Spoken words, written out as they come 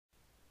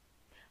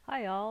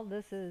Hi all,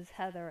 this is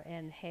Heather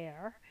and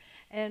Hair,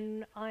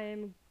 and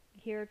I'm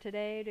here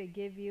today to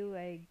give you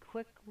a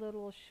quick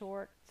little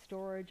short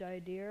storage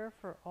idea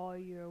for all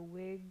your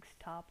wigs,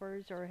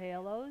 toppers, or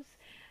halos.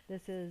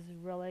 This is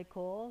really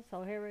cool,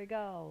 so here we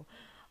go.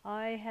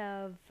 I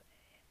have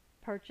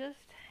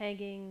purchased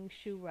hanging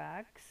shoe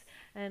racks,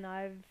 and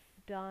I've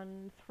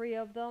done three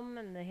of them,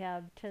 and they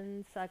have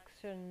 10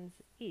 sections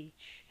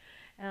each.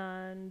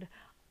 And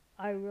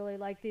I really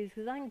like these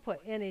because I can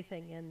put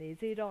anything in these.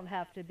 You don't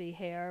have to be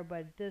hair,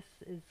 but this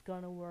is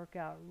going to work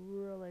out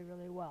really,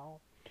 really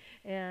well.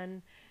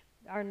 And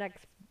our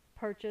next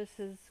purchase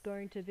is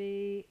going to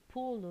be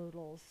pool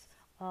noodles.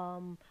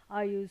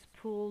 I use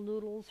pool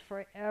noodles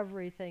for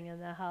everything in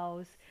the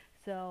house,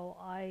 so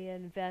I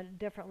invent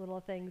different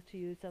little things to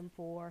use them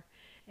for.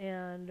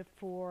 And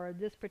for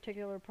this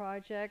particular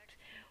project,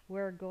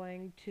 we're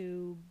going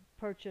to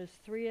purchase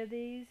three of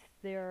these.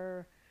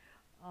 They're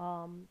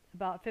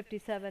about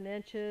 57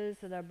 inches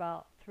and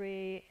about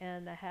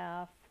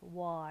 3.5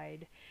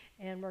 wide.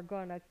 And we're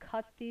going to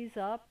cut these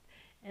up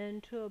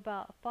into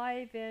about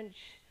 5-inch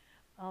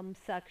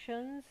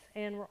sections,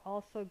 and we're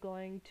also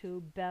going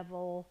to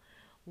bevel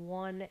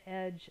one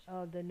edge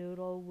of the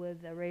noodle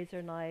with a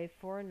razor knife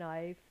or a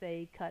knife.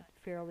 They cut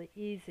fairly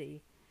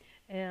easy.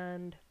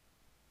 And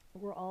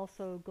we're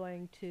also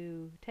going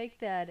to take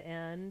that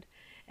end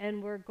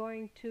and we're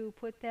going to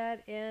put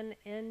that in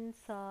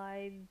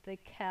inside the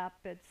cap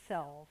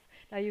itself.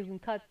 Now you can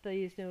cut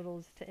these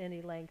noodles to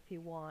any length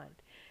you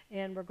want.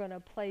 And we're going to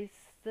place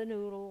the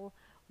noodle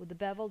with the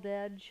beveled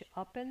edge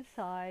up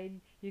inside.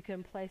 You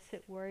can place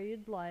it where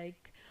you'd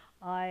like.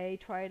 I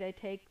try to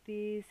take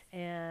these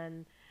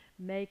and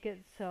make it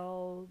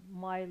so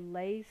my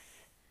lace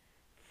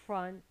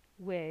front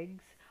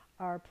wigs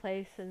are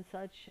placed in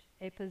such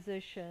a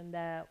position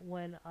that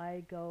when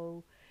I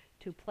go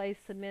to place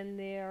them in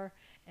there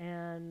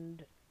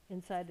and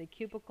inside the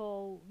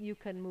cubicle, you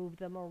can move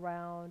them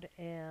around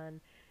and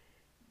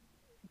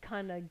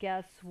kind of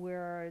guess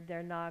where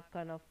they're not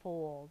going to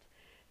fold.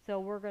 So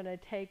we're going to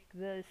take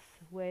this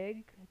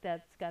wig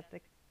that's got the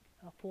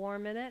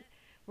form in it,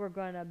 we're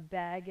going to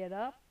bag it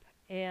up,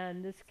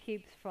 and this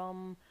keeps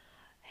from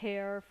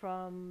hair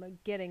from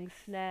getting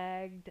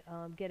snagged,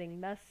 getting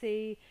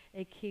messy.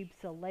 It keeps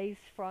the lace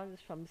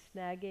fronts from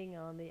snagging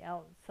on the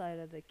outside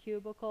of the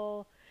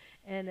cubicle,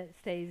 and it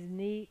stays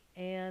neat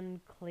and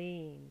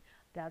clean.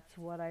 That's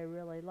what I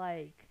really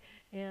like.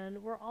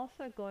 And we're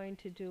also going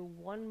to do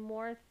one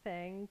more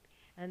thing,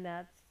 and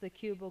that's the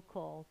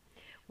cubicle.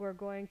 We're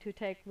going to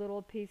take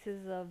little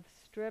pieces of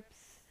strips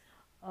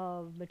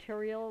of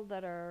material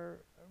that are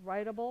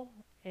writable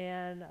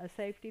and a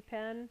safety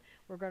pen.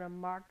 We're going to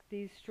mark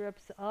these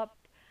strips up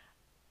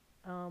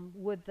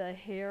with the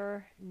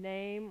hair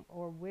name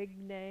or wig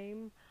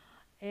name,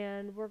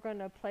 and we're going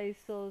to place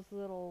those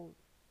little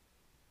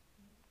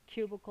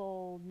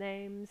cubicle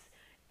names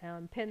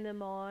and pin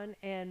them on,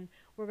 and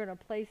we're going to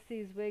place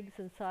these wigs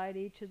inside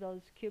each of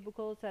those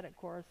cubicles that it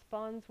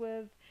corresponds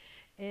with.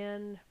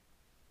 And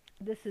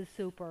this is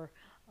super.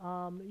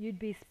 You'd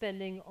be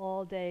spending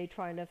all day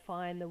trying to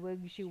find the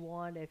wigs you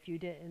want if you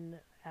didn't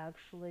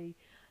actually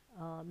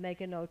make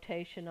a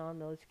notation on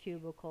those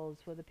cubicles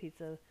with a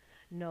piece of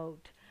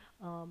note.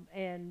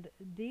 And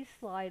these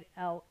slide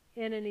out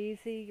in and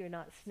easy. You're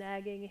not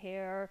snagging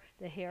hair.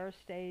 The hair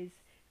stays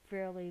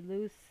fairly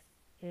loose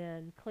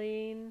and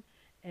clean,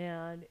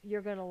 and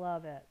you're going to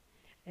love it.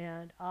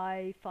 And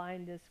I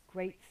find this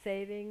great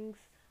savings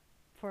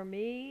for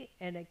me,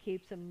 and it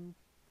keeps them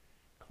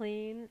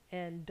clean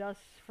and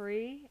dust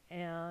free,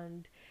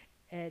 and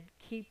it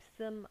keeps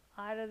them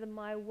out of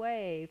my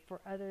way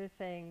for other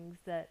things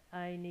that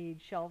I need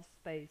shelf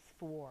space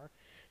for.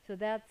 So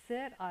that's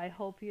it. I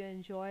hope you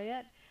enjoy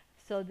it.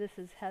 So this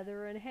is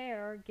Heather and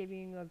Hair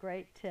giving you a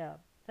great tip.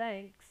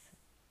 Thanks.